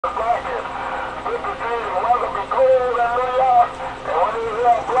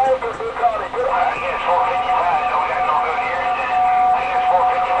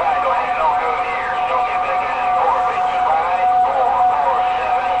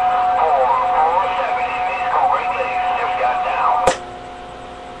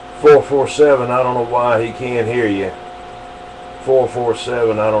I don't know why he can't hear you.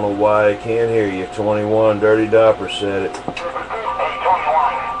 447, I don't know why he can't hear you. 21, Dirty Diaper said it. Hey, 21.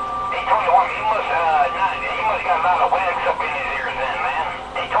 Hey, 21, he must got a lot of wax up in his ears then, man.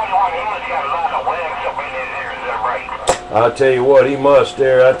 Hey, 21, he must got a lot of wax up in his ears, is that right? I'll tell you what, he must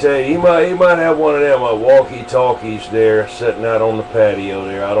there. I tell you, he might have one of them walkie-talkies there sitting out on the patio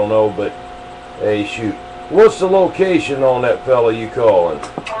there. I don't know, but hey, shoot. What's the location on that fella you calling? He's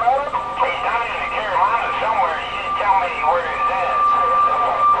down in the Carolina somewhere. He didn't tell me where he's at.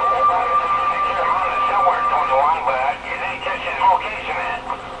 In the Carolina somewhere, 21, but you didn't catch his location at.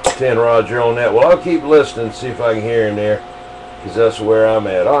 10 Roger on that. Well, I'll keep listening, see if I can hear him there, because that's where I'm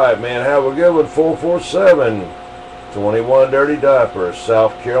at. All right, man, have a good one. 447, 21 Dirty Diapers,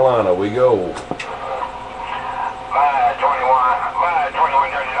 South Carolina. We go. Bye, 21. Bye,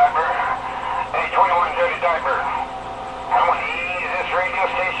 21 Dirty Diaper. Hey, 21 Dirty Diaper. I'm going to ease this radio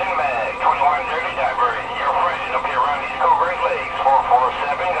station back. 21 Dirty Diaper. Your friend up here around East Coast Great Lakes.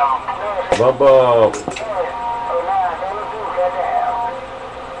 447 gone. Bump up.